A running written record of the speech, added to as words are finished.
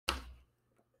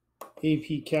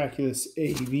AP Calculus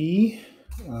AB,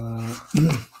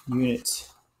 Unit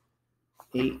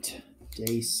 8,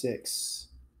 Day 6,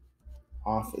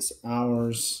 Office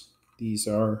Hours. These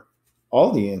are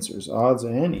all the answers, odds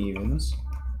and evens.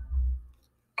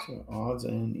 So odds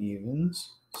and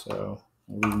evens. So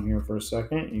I'll leave them here for a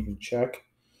second. You can check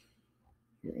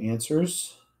your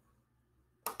answers.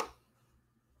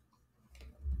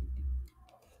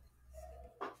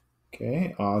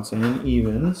 Okay, odds and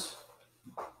evens.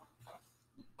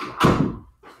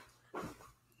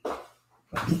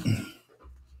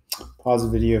 Pause the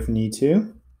video if you need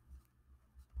to.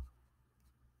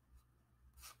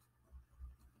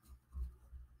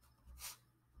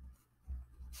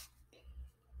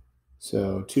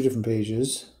 So 2 different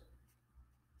pages.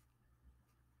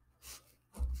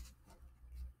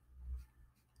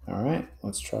 All right,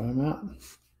 let's try them out.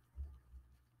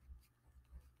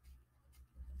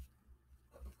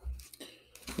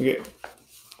 Okay,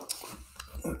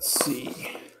 let's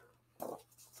see.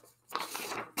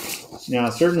 Now,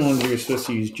 certain ones you're supposed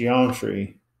to use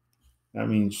geometry. That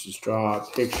means just draw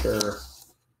a picture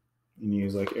and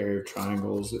use like area of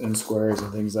triangles and squares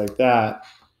and things like that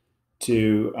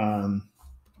to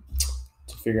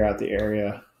figure out the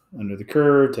area under the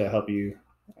curve to help you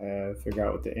figure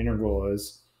out what the integral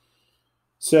is.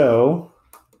 So,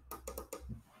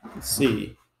 let's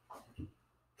see.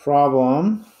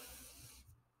 Problem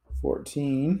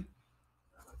 14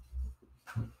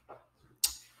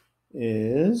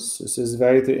 is, it says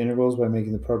evaluate the integrals by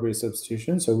making the appropriate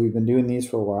substitution. So we've been doing these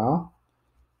for a while.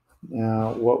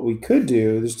 Now, what we could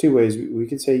do, there's 2 ways. We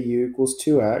could say u equals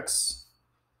 2x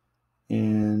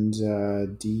and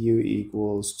du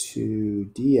equals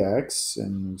 2dx.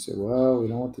 And we say, well, we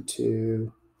don't want the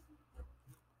 2.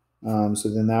 So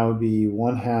then that would be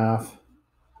 1/2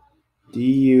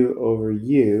 du over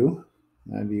u.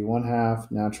 That'd be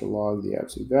 1/2 natural log the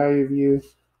absolute value of u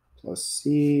plus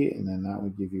c, and then that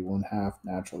would give you 1/2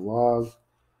 natural log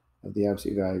of the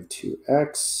absolute value of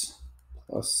 2x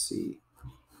plus c.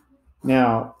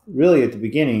 Now, really at the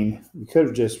beginning, we could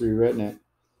have just rewritten it,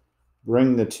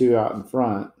 bring the 2 out in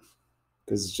front,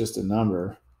 because it's just a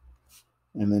number,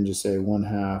 and then just say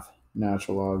 1/2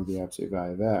 natural log of the absolute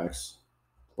value of x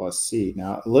plus c.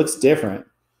 Now, it looks different,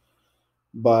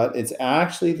 but it's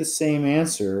actually the same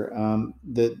answer.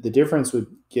 The difference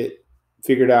would get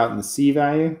figured out in the c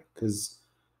value, because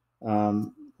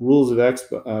rules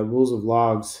of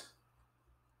logs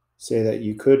say that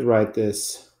you could write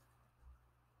this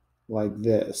like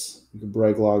this. You can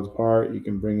break logs apart, you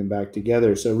can bring them back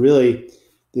together. So really,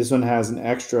 this one has an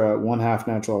extra 1/2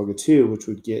 natural log of 2, which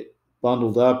would get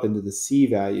bundled up into the c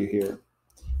value here.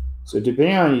 So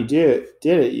depending on how you did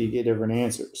it, you get different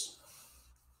answers.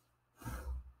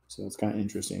 So it's kind of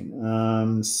interesting.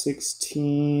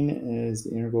 16 is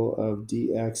the integral of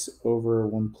dx over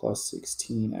 1 plus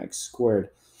 16x squared.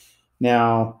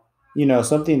 Now, you know,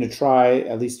 something to try,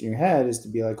 at least in your head, is to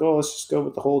be like, oh, let's just go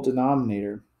with the whole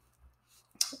denominator.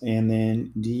 And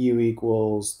then du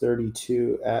equals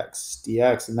 32x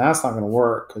dx. And that's not going to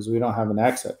work because we don't have an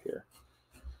x up here.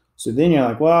 So then you're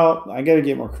like, well, I got to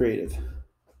get more creative.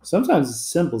 Sometimes it's as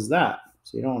simple as that.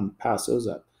 So you don't want to pass those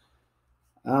up.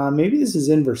 Maybe this is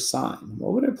inverse sine.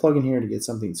 What would I plug in here to get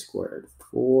something squared?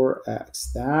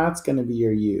 4x. That's going to be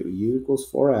your u. U equals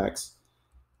 4x.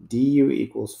 Du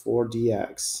equals 4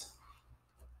 dx.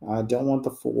 I don't want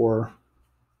the 4.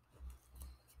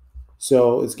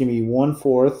 So it's going to be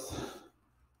 1/4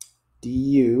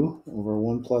 du over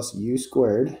 1 plus u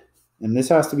squared. And this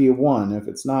has to be a 1. If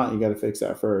it's not, you got to fix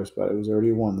that first. But it was already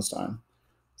a 1 this time.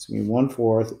 It's going to be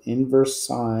 1/4 inverse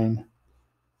sine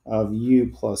of u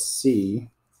plus c.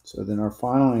 So then our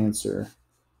final answer,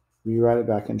 we write it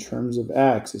back in terms of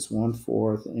x, is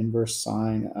 1/4 inverse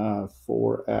sine of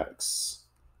 4x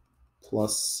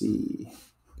plus c.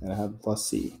 Gotta have plus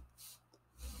c.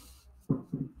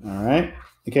 All right.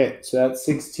 Okay, so that's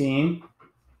 16.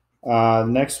 The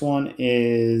next one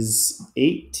is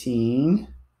 18.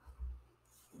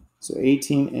 So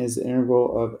 18 is the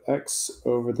integral of x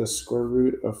over the square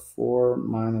root of 4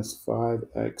 minus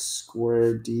 5x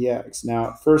squared dx.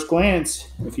 Now, at first glance,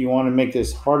 if you want to make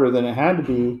this harder than it had to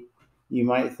be, you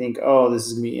might think, oh, this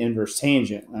is going to be inverse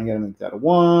tangent. I got to make that a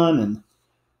 1.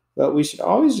 But we should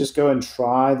always just go and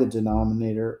try the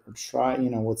denominator, or try,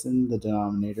 what's in the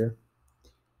denominator.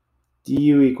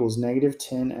 Du equals negative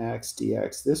 10x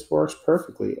dx. This works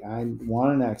perfectly. I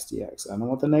want an x dx. I don't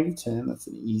want the negative 10. That's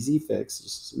an easy fix.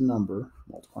 Just a number.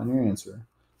 Multiplying your answer.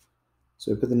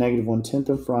 So I put the negative 1/10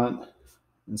 in front.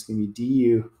 And it's going to be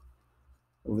du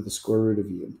over the square root of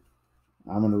u.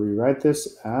 I'm going to rewrite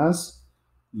this as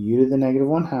u to the negative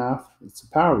 1/2. It's a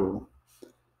power rule.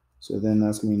 So then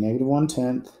that's going to be negative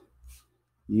 1/10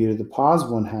 u to the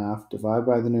positive 1/2 divided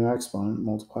by the new exponent,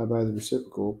 multiplied by the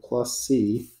reciprocal, plus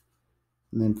c.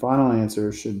 And then final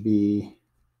answer should be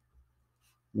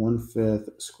 1/5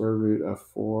 square root of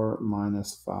 4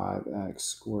 minus 5x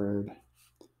squared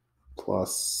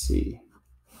plus c.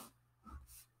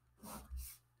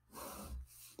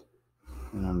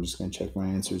 And I'm just going to check my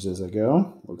answers as I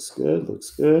go. Looks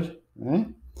good, right?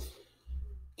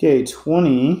 Okay,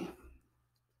 20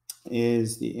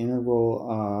 is the integral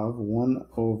of 1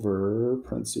 over,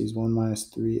 parentheses, 1 minus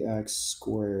 3x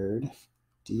squared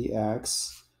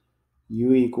dx.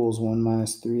 U equals 1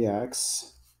 minus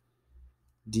 3x.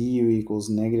 Du equals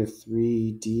negative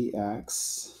 3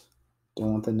 dx.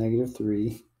 Don't want the negative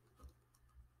 3.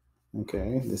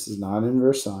 Okay, this is not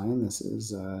inverse sine. This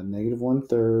is negative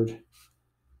 1/3.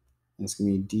 And it's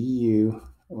going to be du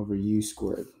over u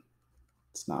squared.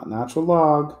 It's not natural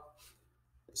log.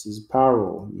 This is a power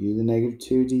rule. U to the negative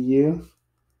 2 du.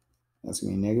 That's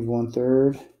going to be negative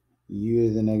 1/3. U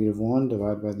to the negative 1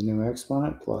 divided by the new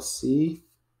exponent plus c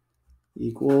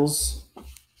equals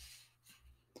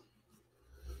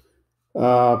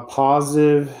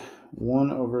positive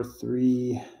 1 over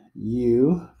 3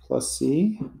 u plus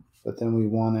c. But then we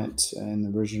want it in the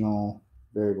original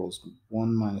variables,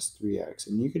 1 minus 3x.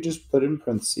 And you could just put it in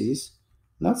parentheses.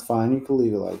 And that's fine. You could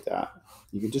leave it like that.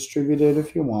 You could distribute it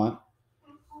if you want.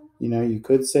 You know, you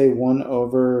could say 1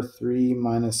 over 3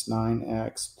 minus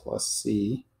 9x plus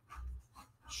c.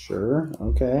 Sure,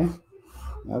 okay.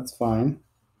 That's fine.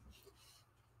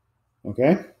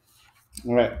 Okay?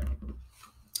 All right.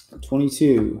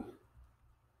 22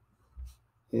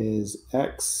 is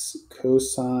x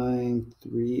cosine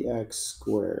 3x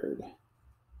squared.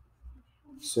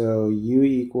 So u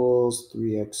equals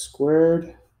 3x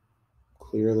squared.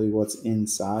 Clearly what's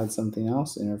inside something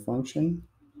else, inner function.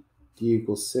 D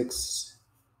equals 6x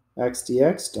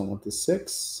dx. Don't want the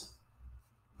 6.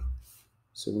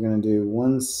 So we're going to do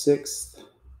 1/6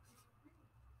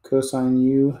 cosine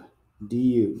u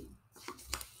du.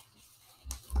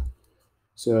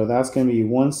 So that's going to be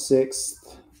 1/6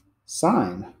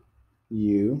 sine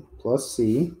u plus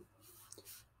c.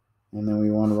 And then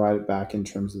we want to write it back in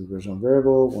terms of the original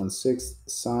variable, 1/6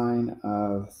 sine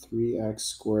of 3x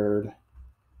squared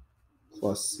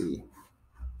plus c.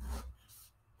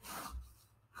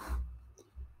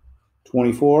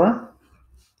 24,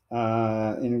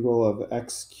 integral of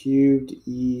x cubed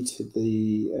e to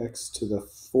the x to the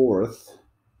 4th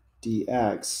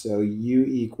dx. So u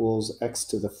equals x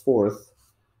to the 4th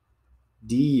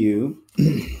du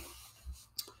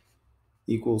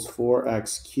equals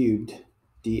 4x cubed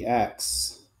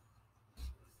dx.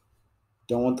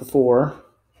 Don't want the 4,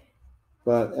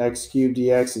 but x cubed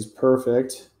dx is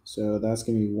perfect. So that's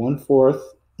going to be 1/4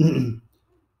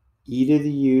 e to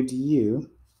the u du.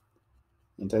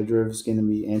 Antiderivative is going to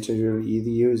be antiderivative e to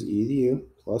the u is e to the u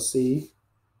plus c.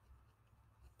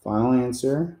 Final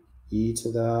answer, e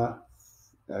to the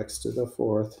x to the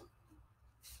 4th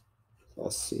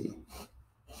plus c.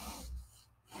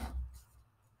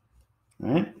 All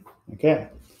right? Okay.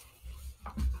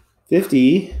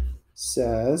 50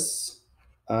 says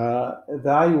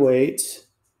evaluate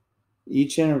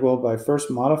each integral by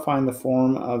first modifying the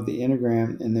form of the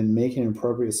integrand and then making an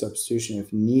appropriate substitution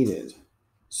if needed.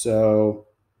 So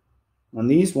on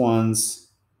these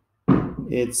ones,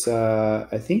 it's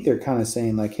I think they're kind of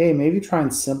saying like, hey, maybe try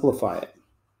and simplify it,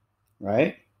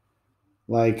 right?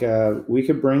 Like we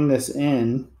could bring this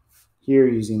in here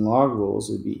using log rules.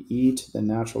 It'd be e to the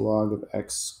natural log of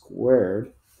x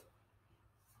squared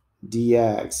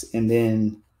dx, and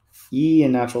then e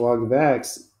and natural log of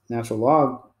x, natural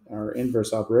log are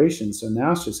inverse operations, so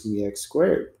now it's just going to be x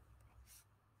squared.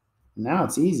 Now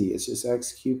it's easy. It's just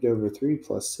x cubed over 3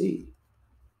 plus c.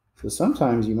 So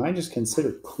sometimes you might just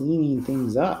consider cleaning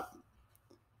things up.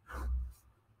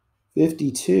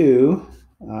 52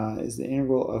 is the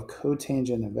integral of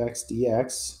cotangent of x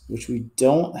dx, which we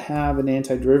don't have an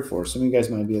antiderivative for. Some of you guys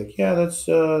might be like, yeah, that's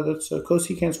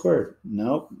cosecant squared.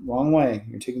 Nope, wrong way.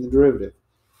 You're taking the derivative.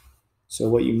 So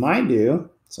what you might do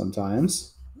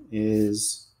sometimes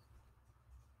is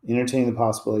entertain the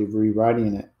possibility of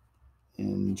rewriting it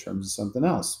in terms of something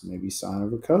else, maybe sine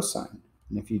over cosine.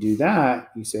 And if you do that,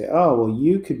 you say, oh, well,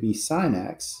 u could be sine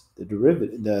x, the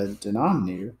derivative, the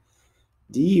denominator.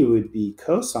 Du would be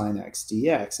cosine x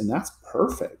dx, and that's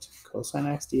perfect. Cosine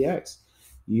x dx.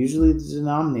 Usually the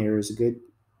denominator is a good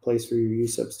place for your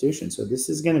U-substitution. So this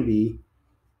is going to be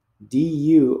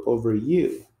du over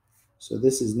u. So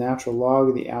this is natural log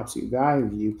of the absolute value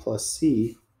of u plus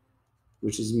c,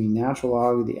 which is going to be natural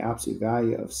log of the absolute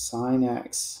value of sine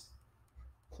x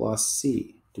plus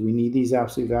c. Do we need these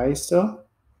absolute values still?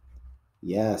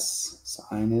 Yes,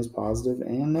 sine is positive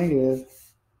and negative.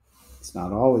 It's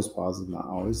not always positive, not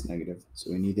always negative.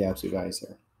 So we need the absolute values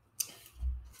here.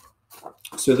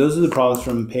 So those are the problems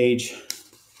from page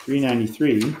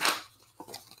 393.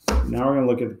 Now we're going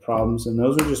to look at the problems, and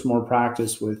those are just more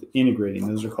practice with integrating.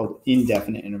 Those are called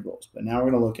indefinite integrals. But now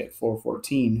we're going to look at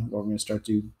 414, where we're going to start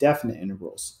to do definite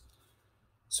integrals.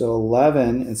 So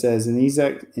 11, it says, in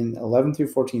 11 through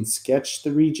 14, sketch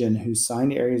the region whose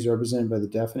signed area is represented by the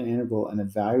definite integral and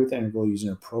evaluate the integral using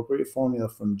an appropriate formula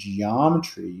from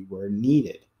geometry where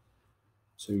needed.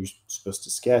 So you're supposed to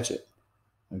sketch it,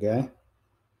 okay?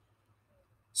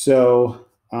 So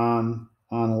on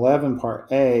 11,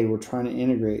 part A, we're trying to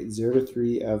integrate 0 to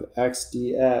 3 of x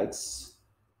dx.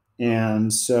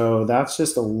 And so that's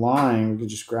just a line. We can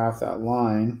just graph that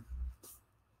line.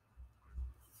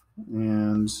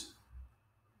 And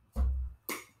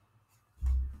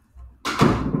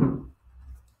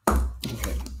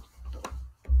okay.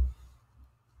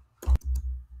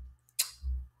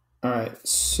 All right,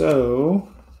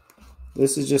 so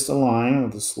this is just a line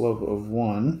with a slope of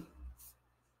 1.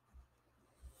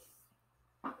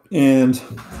 And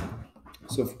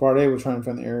so for part A, we're trying to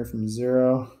find the area from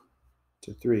 0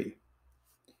 to 3.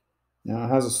 Now it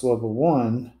has a slope of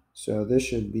 1, so this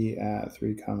should be at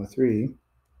 3, 3.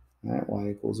 All right, y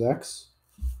equals x.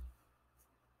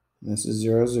 And this is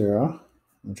 0, 0.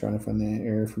 I'm trying to find the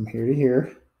area from here to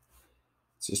here.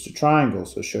 It's just a triangle,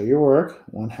 so show your work.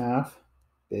 1/2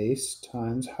 base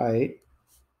times height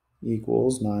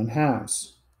equals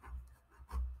 9/2.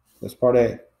 That's part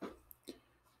A.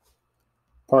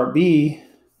 Part B,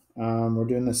 we're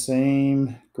doing the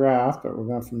same graph, but we're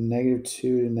going from -2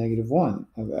 to -1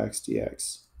 of x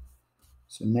dx.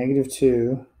 So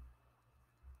 -2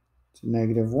 to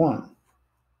 -1.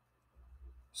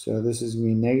 So this is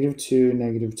going to be -2,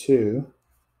 -2. I'm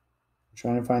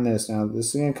trying to find this. Now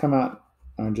this is going to come out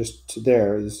just to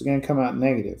there. This is going to come out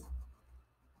negative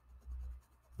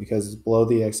because it's below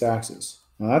the x-axis.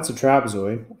 Now that's a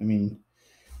trapezoid. I mean,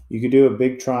 you could do a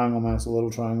big triangle minus a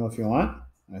little triangle if you want.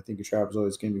 I think a trapezoid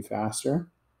is going to be faster.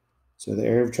 So the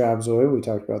area of trapezoid, we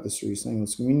talked about this recently,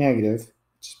 it's going to be negative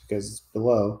just because it's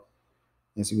below.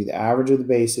 And it's going to be the average of the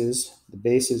bases. The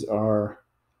bases are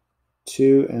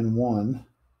 2 and 1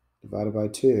 divided by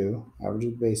 2. Average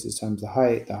of the bases times the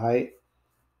height. The height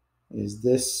is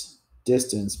this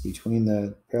distance between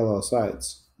the parallel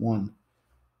sides, 1.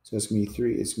 So it's going to be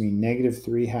 3. It's going to be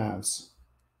 -3/2.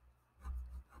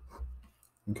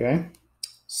 Okay?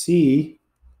 C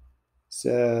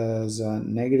says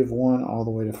 -1 all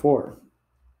the way to 4.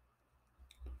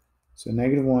 So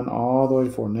 -1 all the way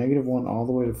to 4. -1 all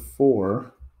the way to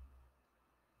 4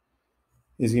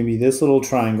 is going to be this little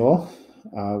triangle,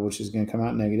 which is going to come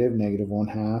out negative,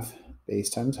 -1/2 base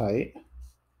times height.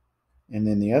 And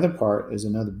then the other part is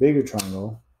another bigger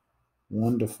triangle,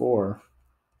 1 to 4.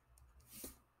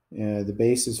 The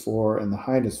base is 4 and the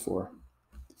height is 4.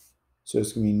 So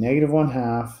it's going to be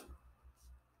 -1/2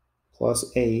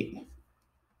 plus 8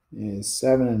 is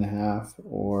 7.5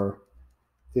 or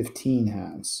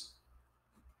 15/2.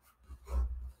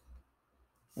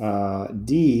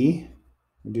 D,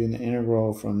 we're doing the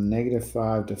integral from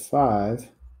 -5 to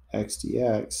 5 x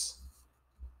dx.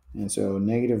 And so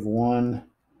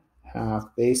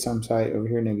 -1/2 base times height over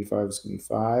here, -5 is going to be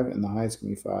 5, and the height is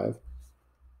going to be 5.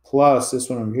 Plus this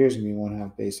one over here is going to be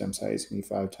 1/2 base times height, is going to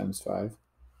be 5 times 5.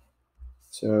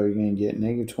 So you're going to get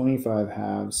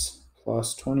 -25/2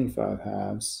 plus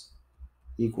 25/2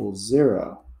 equals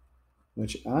 0,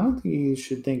 which I don't think you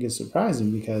should think is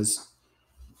surprising because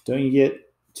don't you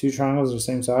get two triangles the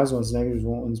same size, one's negative,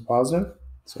 one's positive?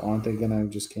 So aren't they going to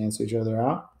just cancel each other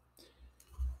out?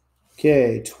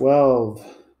 Okay,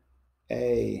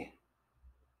 12a.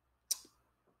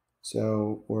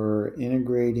 So we're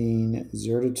integrating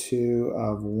 0 to 2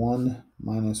 of 1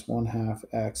 minus 1/2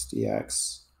 x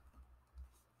dx.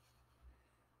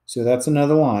 So that's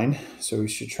another line. So we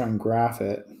should try and graph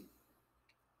it.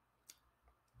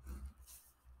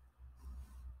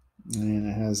 And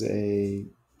it has a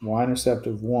y-intercept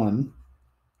of 1.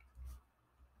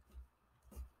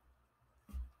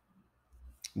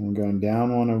 And we're going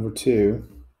down 1 over 2.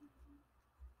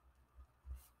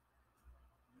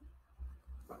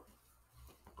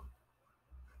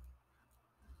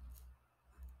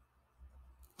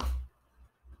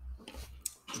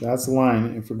 So that's the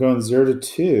line. If we're going 0 to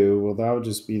 2, well, that would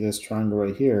just be this triangle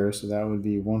right here. So that would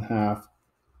be 1/2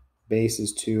 base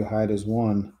is 2, height is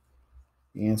 1.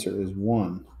 The answer is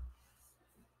 1.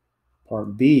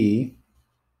 Part B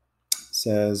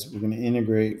says we're going to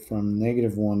integrate from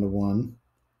 -1 to 1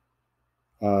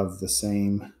 of the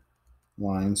same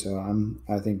line. So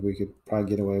I think we could probably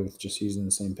get away with just using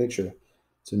the same picture.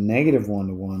 So negative 1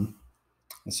 to 1,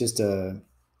 it's a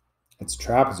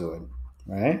trapezoid,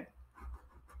 right?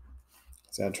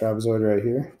 It's that trapezoid right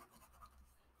here.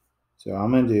 So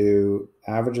I'm going to do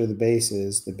average of the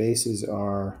bases. The bases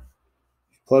are,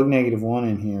 if you plug negative 1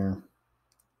 in here,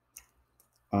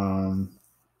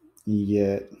 you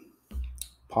get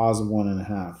positive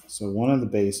 1.5. So one of the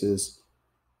bases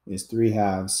is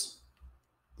 3/2.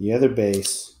 The other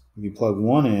base, if you plug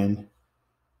 1 in,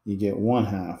 you get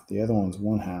 1/2. The other one's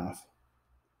 1/2.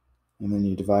 And then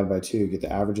you divide by 2, you get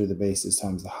the average of the bases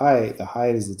times the height. The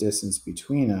height is the distance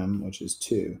between them, which is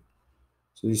 2.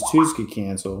 So these 2's could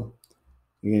cancel.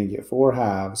 You're going to get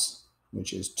 4/2,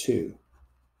 which is 2.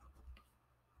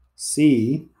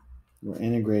 C, we're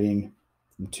integrating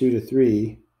from 2 to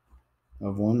 3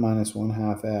 of 1 minus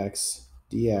 1/2 x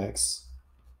dx.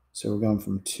 So we're going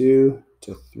from 2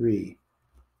 to 3.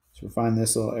 So we'll find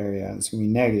this little area. It's going to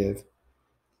be negative.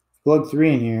 Plug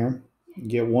 3 in here. You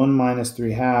get 1 minus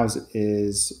 3/2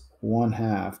 is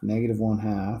 1/2, negative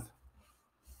 1/2.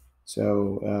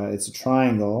 So it's a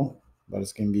triangle, but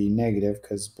it's going to be negative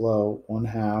because below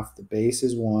 1/2, the base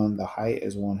is 1, the height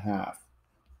is 1/2.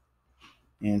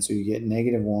 And so you get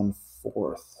negative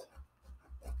 1/4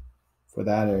 for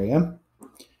that area.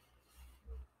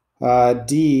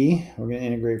 D, we're going to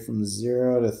integrate from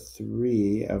 0 to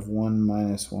 3 of 1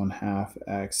 minus 1/2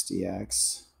 x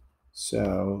dx.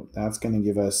 So that's going to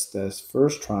give us this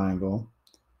first triangle,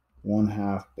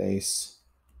 1/2 base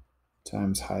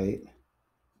times height,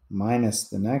 minus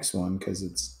the next one because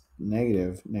it's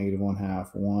negative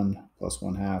 1/2, 1 plus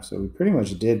 1/2. So we pretty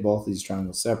much did both these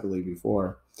triangles separately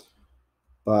before,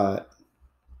 but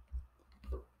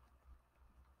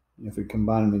if we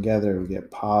combine them together, we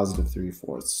get positive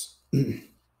 3/4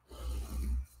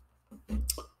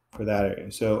 for that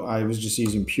area. So I was just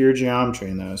using pure geometry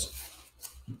in those.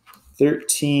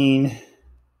 13A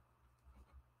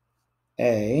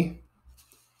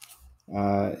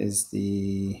is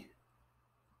the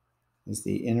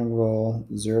integral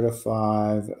 0 to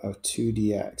 5 of 2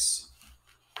 dx.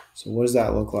 So what does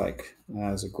that look like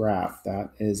as a graph?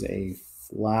 That is a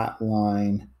flat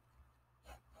line,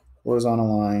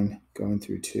 horizontal line going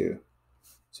through 2.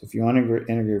 So if you want to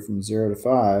integrate from 0 to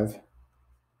 5,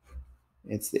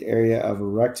 it's the area of a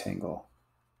rectangle.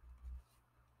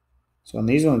 So on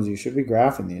these ones, you should be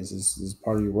graphing these. This is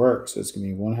part of your work. So it's going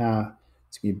to be 1/2.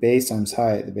 It's going to be base times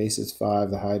height. The base is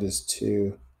 5. The height is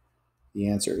 2. The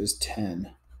answer is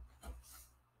 10.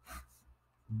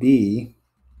 B,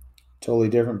 totally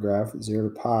different graph, 0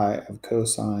 to pi of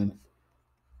cosine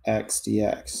x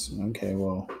dx. Okay,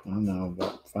 well, I don't know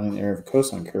about finding the area of a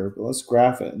cosine curve, but let's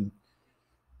graph it and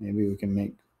maybe we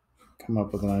can come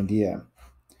up with an idea.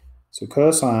 So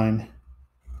cosine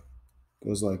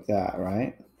goes like that,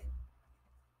 right?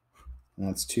 And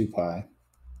that's 2 pi.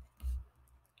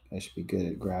 I should be good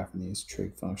at graphing these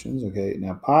trig functions. Okay,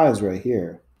 now pi is right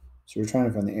here. So we're trying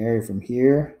to find the area from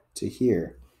here to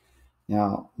here.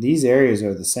 Now, these areas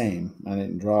are the same. I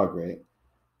didn't draw it great.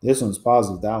 This one's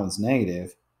positive, that one's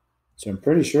negative. So I'm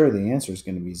pretty sure the answer is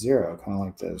going to be 0, kind of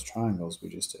like those triangles we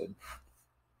just did.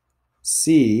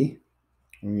 C,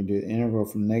 we're going to do the integral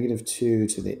from negative 2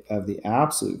 to the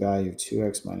absolute value of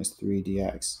 2x minus 3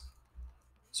 dx.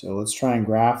 So let's try and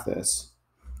graph this.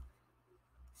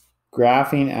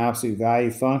 Graphing absolute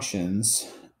value functions,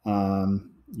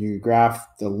 you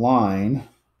graph the line,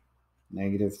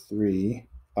 negative 3,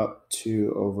 up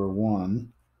 2 over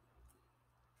 1,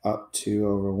 up 2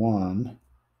 over 1,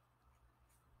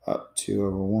 up 2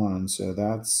 over 1. So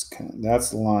that's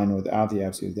the line without the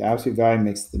absolute. The absolute value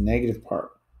makes the negative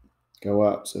part go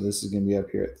up. So this is going to be up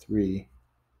here at 3.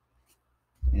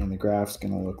 And the graph's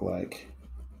going to look like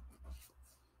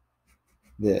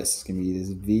this. It's going to be this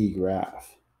V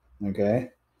graph. Okay?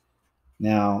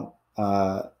 Now,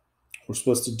 we're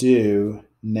supposed to do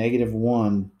negative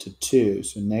 1 to 2.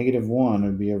 So negative 1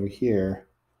 would be over here.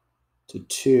 To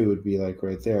 2 would be like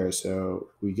right there.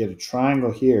 So we get a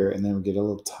triangle here, and then we get a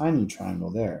little tiny triangle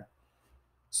there.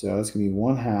 So it's going to be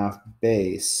 1/2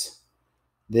 base.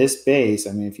 This base,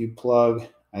 I mean, if you plug,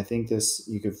 I think this,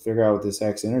 you could figure out what this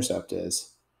x-intercept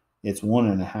is. It's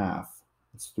 1.5.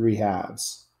 It's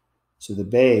 3/2. So the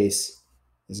base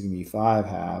is going to be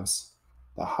 5/2.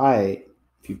 The height,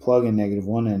 if you plug in negative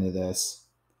 1 into this,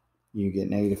 you get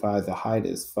negative 5. The height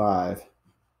is 5.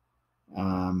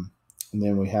 And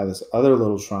then we have this other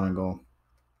little triangle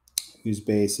whose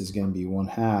base is going to be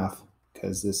 1/2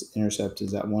 because this intercept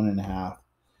is at 1.5,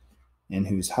 and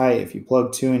whose height, if you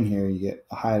plug 2 in here, you get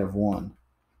a height of 1.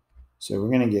 So we're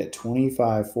going to get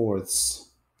 25/4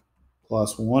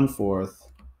 plus 1/4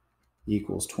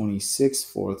 equals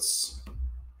 26/4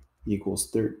 equals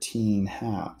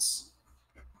 13/2.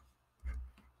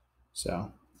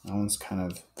 So that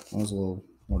was a little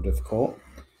more difficult.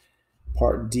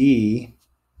 Part D,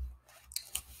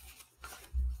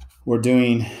 we're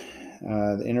doing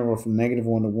the integral from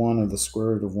 -1 to 1 of the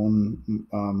square root of 1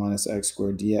 minus x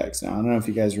squared dx. Now, I don't know if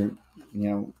you guys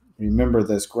remember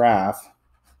this graph,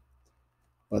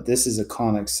 but this is a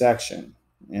conic section.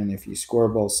 And if you square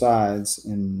both sides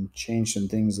and change some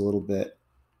things a little bit,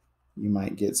 you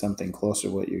might get something closer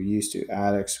to what you're used to.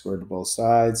 Add x squared to both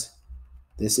sides.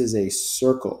 This is a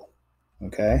circle,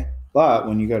 okay? But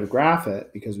when you go to graph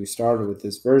it, because we started with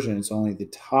this version, it's only the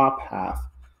top half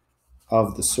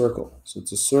of the circle. So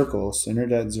it's a circle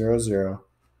centered at 0, 0,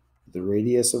 with a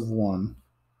radius of 1.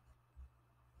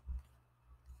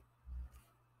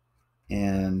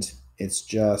 And it's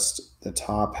just the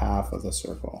top half of the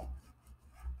circle.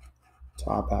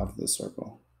 Top half of the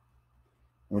circle.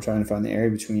 And we're trying to find the area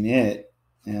between it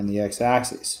and the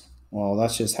x-axis. Well,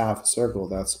 that's just half a circle.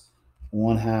 That's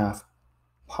 1/2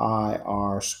 pi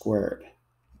r squared.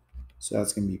 So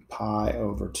that's going to be pi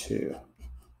over 2.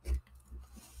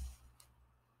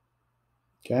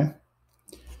 Okay.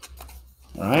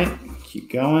 All right, keep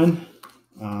going.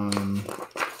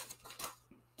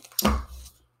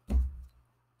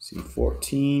 See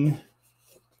 14.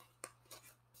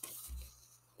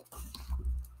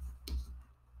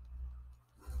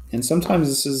 And sometimes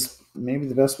this is maybe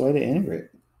the best way to integrate.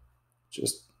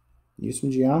 Just use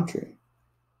some geometry.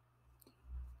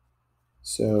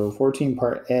 So 14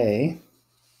 part A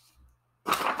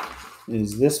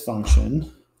is this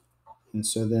function. And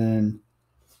so then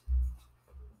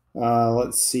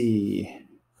let's see.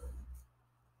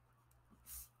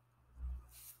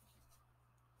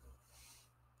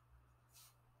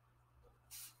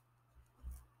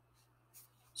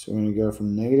 So we're going to go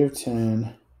from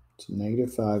 -10 to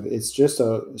 -5. It's just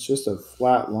a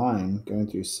flat line going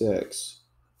through 6.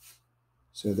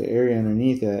 So the area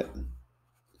underneath it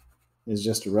is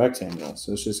just a rectangle.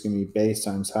 So it's just going to be base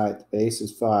times height. The base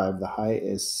is 5. The height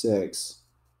is 6.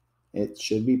 It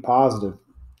should be positive.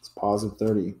 It's positive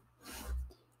 30.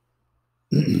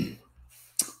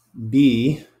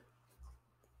 B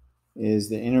is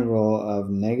the integral of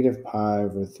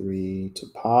 -pi/3 to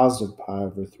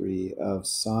 +pi/3 of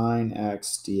sine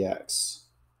x dx.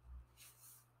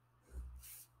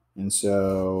 And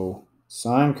so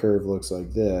sine curve looks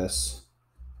like this,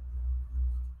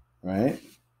 right?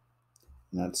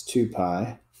 And that's 2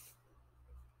 pi.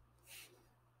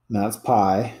 And that's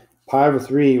pi.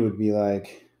 Pi/3 would be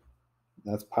like,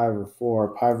 that's pi/4.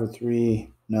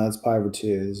 Pi/3, no, that's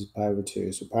pi/2. This is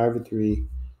pi/2. So pi/3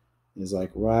 is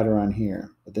like right around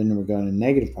here. But then we're going to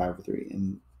 -pi/3.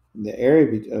 And the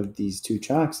area of these two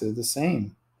chunks are the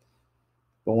same.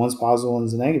 But one's positive,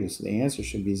 one's negative. So the answer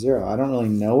should be 0. I don't really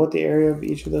know what the area of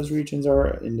each of those regions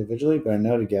are individually, but I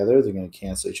know together they're going to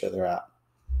cancel each other out.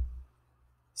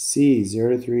 C,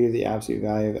 0 to 3 of the absolute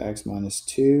value of x minus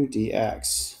 2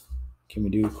 dx. Can we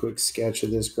do a quick sketch of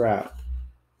this graph?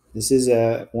 This is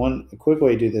a quick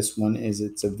way to do this one is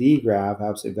it's a V graph,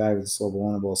 absolute value with the slope of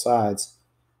 1 on both sides,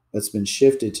 but it's been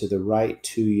shifted to the right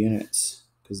 2 units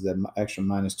because of the extra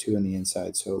 -2 on the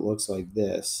inside. So it looks like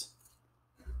this.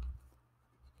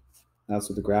 That's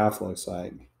what the graph looks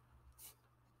like.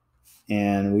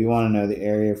 And we want to know the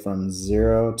area from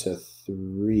 0 to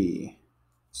 3.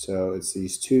 So it's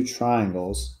these two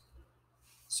triangles.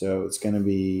 So it's going to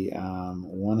be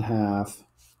 1/2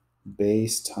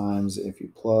 base times, if you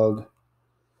plug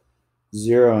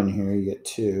 0 in here, you get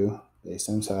 2, base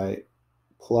times height,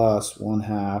 plus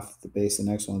 1/2, the base of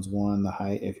the next one's 1, the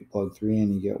height, if you plug 3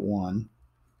 in, you get 1.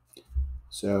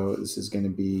 So this is going to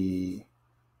be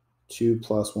 2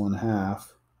 plus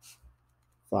 1/2,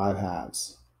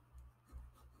 5/2.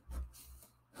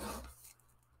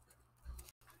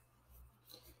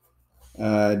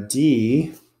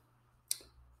 D,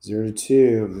 0 to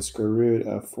 2 of the square root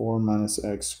of 4 minus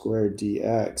x squared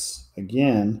dx.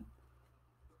 Again,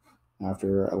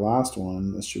 after our last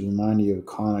one, this should remind you of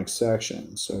conic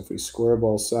section. So if we square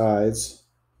both sides,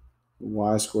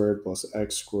 y squared plus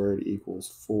x squared equals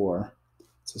 4.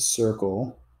 It's a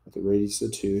circle with a radius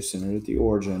of 2 centered at the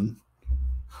origin.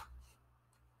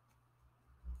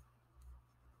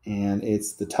 And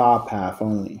it's the top half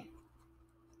only.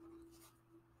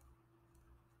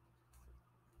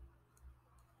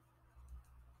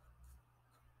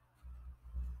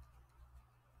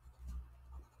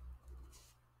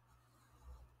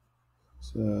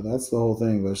 So that's the whole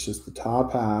thing, but it's just the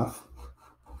top half.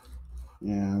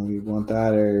 And we want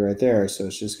that area right there. So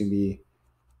it's just going to be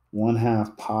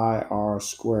 1/2 pi r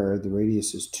squared. The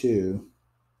radius is 2.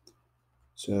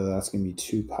 So that's going to be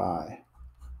 2 pi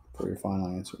for your final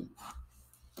answer.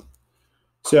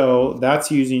 So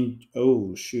that's using,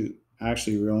 oh shoot,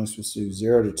 actually we're only supposed to do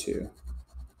 0 to 2.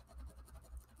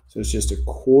 So it's just a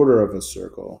quarter of a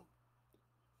circle.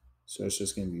 So it's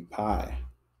just going to be pi.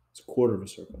 It's a quarter of a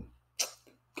circle.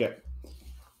 Okay.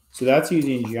 So that's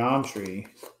using geometry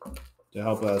to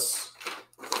help us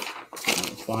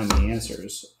find the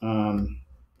answers.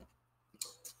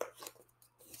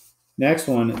 Next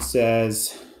one, it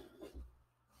says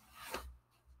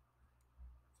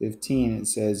 15, it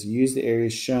says use the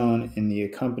areas shown in the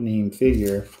accompanying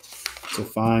figure to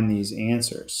find these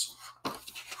answers.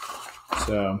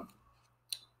 So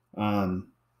the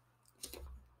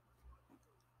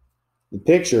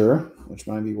picture, which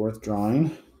might be worth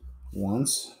drawing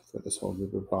once for this whole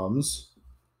group of problems,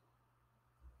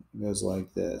 goes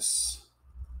like this.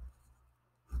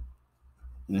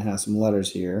 And it has some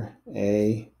letters here,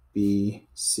 A, B,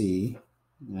 C,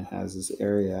 and it has this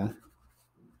area.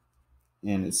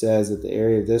 And it says that the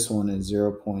area of this one is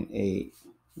 0.8,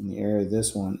 and the area of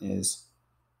this one is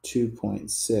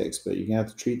 2.6, but you're going to have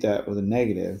to treat that with a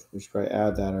negative. We should probably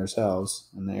add that ourselves,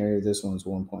 and the area of this one is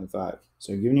 1.5.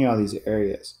 So giving you all these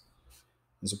areas.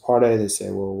 As a part A, they say,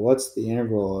 well, what's the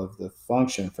integral of the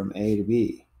function from A to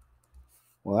B?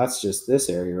 Well, that's just this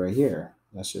area right here.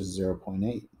 That's just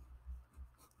 0.8,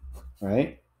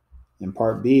 right? In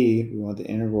part B, we want the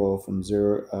integral from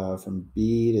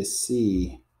B to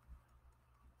C.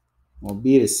 Well,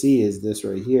 B to C is this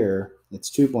right here.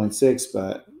 It's 2.6,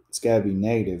 but it's got to be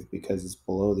negative because it's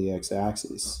below the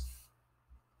x-axis,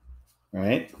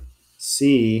 right?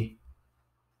 C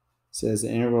says the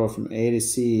integral from A to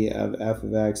C of f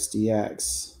of x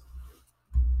dx.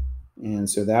 And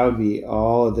so that would be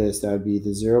all of this. That would be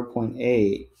the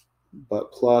 0.8,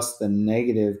 but plus the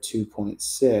negative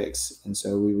 2.6. And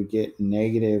so we would get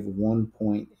negative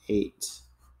 1.8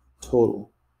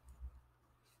 total.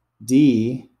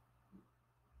 D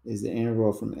is the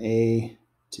integral from A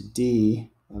to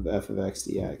D of f of x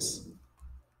dx.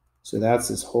 So that's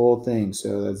this whole thing.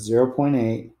 So that's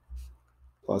 0.8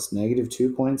 plus negative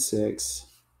 2.6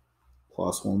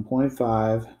 plus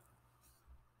 1.5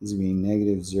 is going to be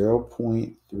negative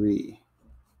 0.3.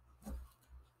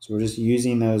 So we're just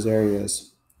using those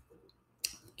areas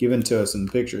given to us in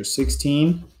the picture.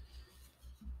 16,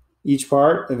 each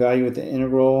part, evaluate the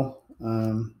integral.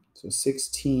 So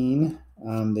 16,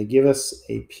 they give us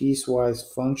a piecewise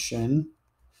function,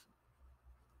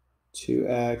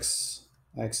 2x,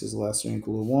 x is less than or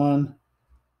equal to 1,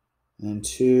 and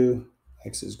 2,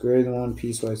 x is greater than 1,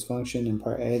 piecewise function. In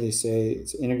part A, they say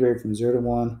it's integrated from 0 to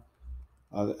 1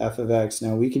 of f of x.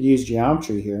 Now, we could use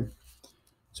geometry here.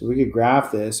 So we could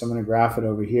graph this. I'm going to graph it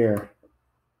over here.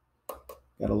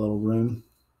 Got a little room.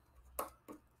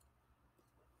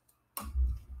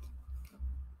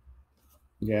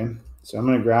 Okay, so I'm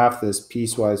going to graph this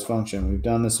piecewise function. We've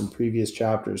done this in previous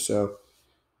chapters. So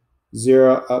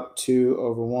 0 up 2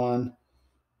 over 1,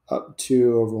 up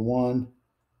 2 over 1.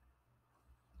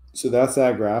 So that's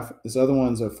that graph. This other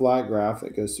one's a flat graph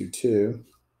that goes through 2.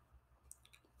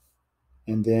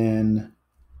 And then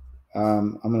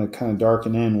I'm going to kind of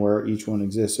darken in where each one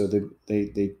exists. So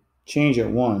they change at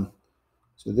 1.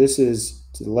 So this is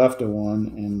to the left of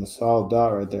 1, and the solid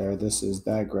dot right there, this is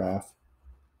that graph.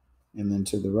 And then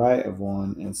to the right of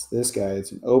 1, it's this guy.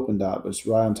 It's an open dot, but it's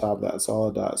right on top of that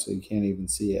solid dot, so you can't even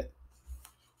see it.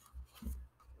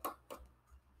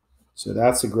 So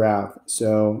that's the graph.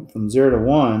 So from 0 to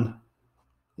 1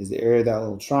 is the area of that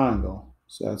little triangle.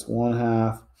 So that's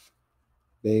 1/2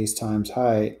 base times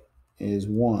height is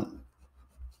 1.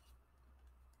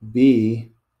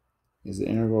 B is the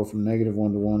integral from negative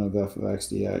 1 to 1 of f of x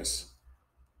dx.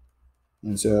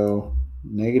 And so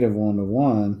negative 1 to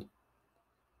 1,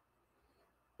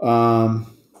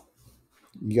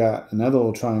 you got another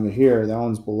little triangle here. That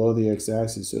one's below the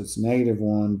x-axis, so it's negative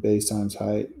 1 base times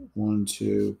height, 1,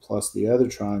 2, plus the other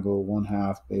triangle,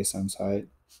 1/2 base times height.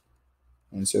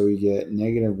 And so we get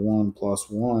negative 1 plus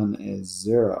 1 is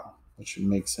 0, which would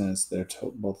make sense. They're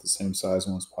both the same size.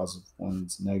 One's positive,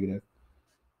 one's negative.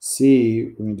 C,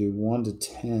 we're going to do 1 to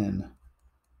 10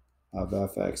 of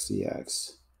fx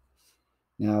dx.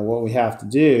 Now what we have to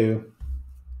do,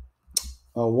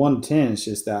 1 to 10 is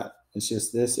just that. It's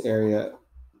just this area.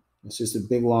 It's just a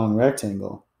big long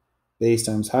rectangle. Base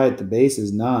times height, the base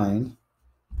is 9,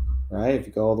 right? If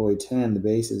you go all the way 10, the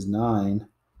base is 9.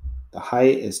 The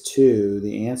height is 2.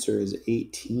 The answer is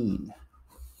 18.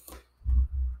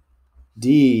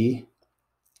 D,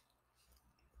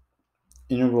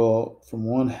 integral from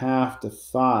 1/2 to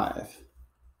 5.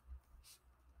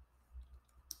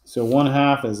 So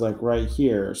 1/2 is like right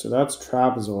here. So that's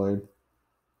trapezoid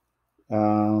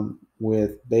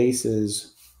with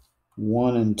bases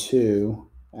 1 and 2,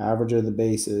 average of the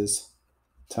bases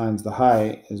times the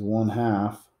height is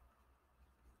 1/2.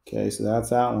 Okay, so that's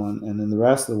that one. And then the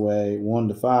rest of the way, 1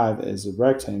 to 5 is a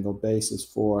rectangle. Base is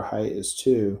 4, height is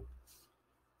 2.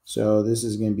 So this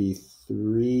is going to be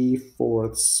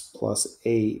 3/4 plus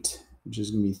 8, which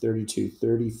is going to be 32,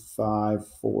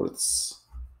 35/4.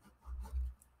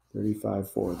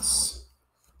 35/4.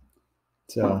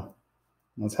 So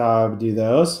that's how I would do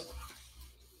those.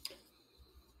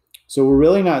 So we're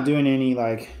really not doing any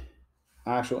like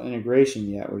actual integration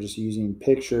yet. We're just using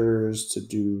pictures to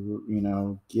do,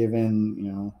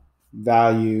 given,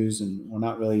 values, and we're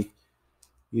not really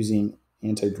using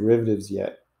antiderivatives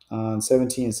yet. On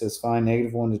 17, it says find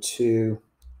 -1 to 2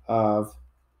 of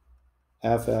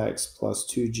fx plus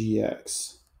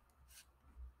 2gx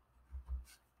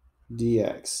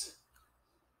dx.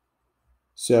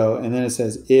 So, and then it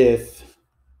says if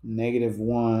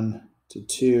 -1 to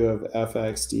 2 of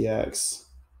fx dx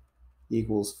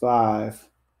equals 5,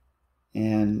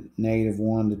 and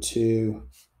 -1 to 2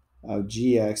 of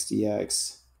gx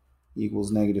dx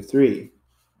equals -3.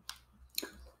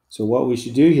 So what we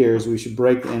should do here is we should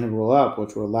break the integral up,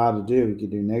 which we're allowed to do. We could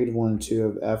do -1 to 2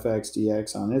 of fx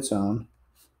dx on its own,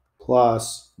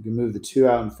 plus we can move the 2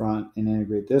 out in front and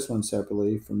integrate this one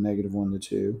separately from -1 to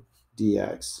 2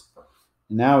 dx.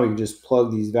 And now we can just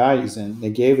plug these values in.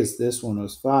 They gave us this one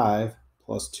was 5,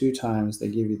 plus 2 times they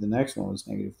give you the next one was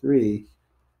 -3.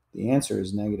 The answer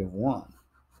is -1.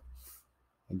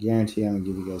 I guarantee I'm going to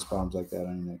give you guys problems like that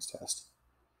on your next test.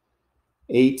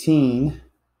 18,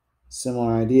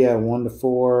 similar idea, 1 to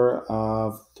 4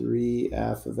 of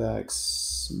 3f of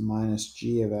x minus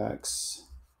g of x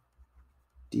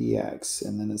dx.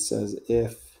 And then it says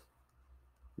if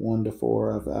 1 to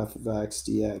 4 of f of x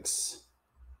dx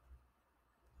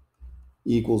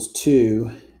equals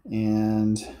 2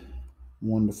 and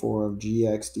 1 to 4 of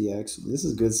gx dx. This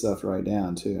is good stuff to write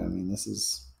down too. I mean,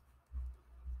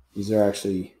 these are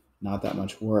actually not that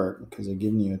much work because they're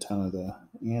giving you a ton of the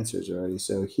answers already.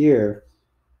 So here,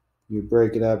 you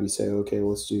break it up, you say, okay,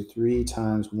 let's do 3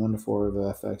 times 1 to 4 of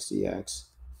fx dx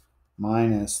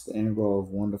minus the integral of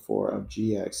 1 to 4 of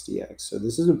gx dx. So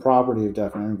this is a property of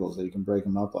definite integrals that you can break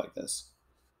them up like this.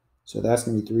 So that's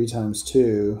going to be 3 times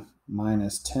 2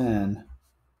 minus 10.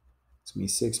 It's going to be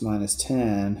 6 minus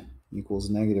 10 equals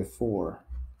 -4.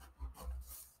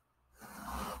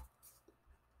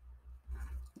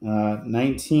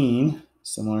 19,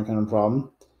 similar kind of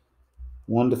problem.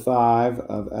 1 to 5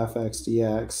 of fx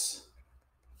dx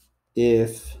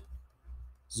if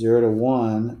 0 to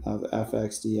 1 of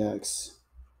fx dx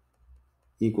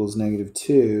equals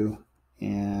 -2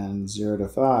 and 0 to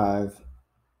 5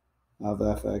 of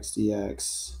fx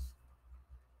dx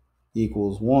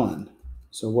equals 1.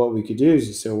 So what we could do is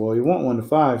you say, well, you want 1 to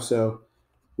 5, so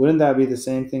wouldn't that be the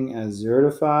same thing as 0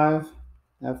 to 5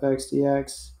 fx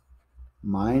dx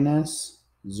minus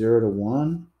 0 to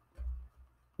 1,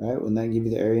 right? Wouldn't that give you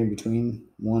the area in between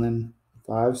 1 and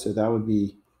 5? So that would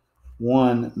be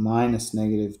 1 minus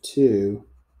 -2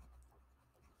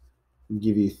 would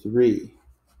give you 3.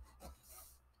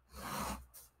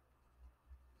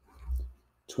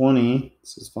 20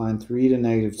 says find 3 to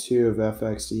 -2 of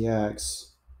fx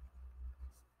dx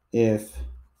if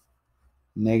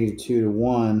 -2 to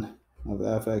 1 of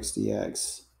fx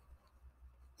dx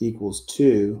equals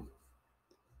 2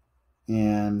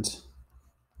 and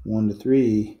 1 to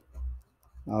 3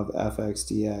 of fx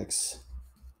dx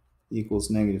equals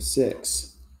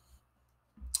 -6.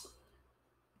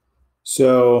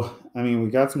 So, I mean, we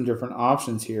got some different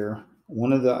options here.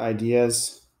 One of the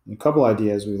ideas, a couple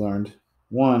ideas we learned.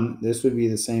 One, this would be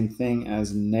the same thing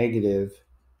as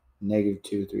 -2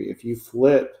 to 3. If you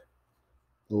flip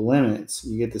the limits,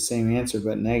 you get the same answer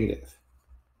but negative.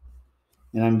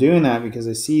 And I'm doing that because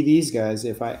I see these guys.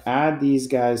 If I add these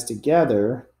guys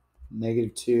together,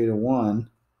 -2 to 1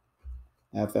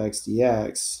 fx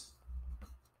dx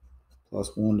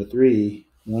plus 1 to 3,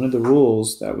 one of the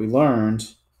rules that we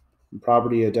learned, the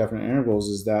property of definite integrals,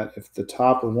 is that if the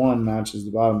top of one matches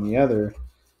the bottom of the other,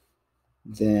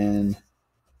 then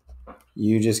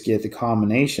you just get the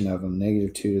combination of them,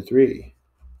 -2 to 3.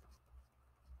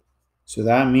 So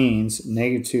that means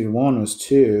 -2 to 1 was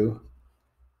 2,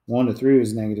 1 to 3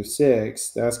 was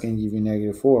 -6. That's going to give you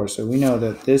 -4. So we know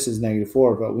that this is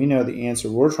 -4, but we know the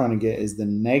answer we're trying to get is the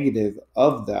negative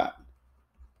of that.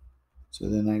 So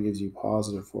then that gives you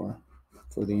positive for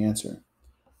the answer.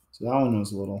 So that one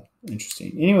was a little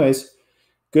interesting. Anyways,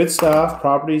 good stuff.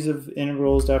 Properties of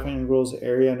integrals, definite integrals,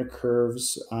 area under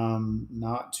curves.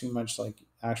 Not too much like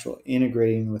actual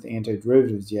integrating with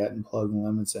antiderivatives yet and plugging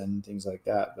limits in and things like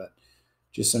that, but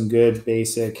just some good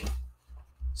basic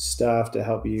stuff to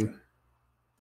help you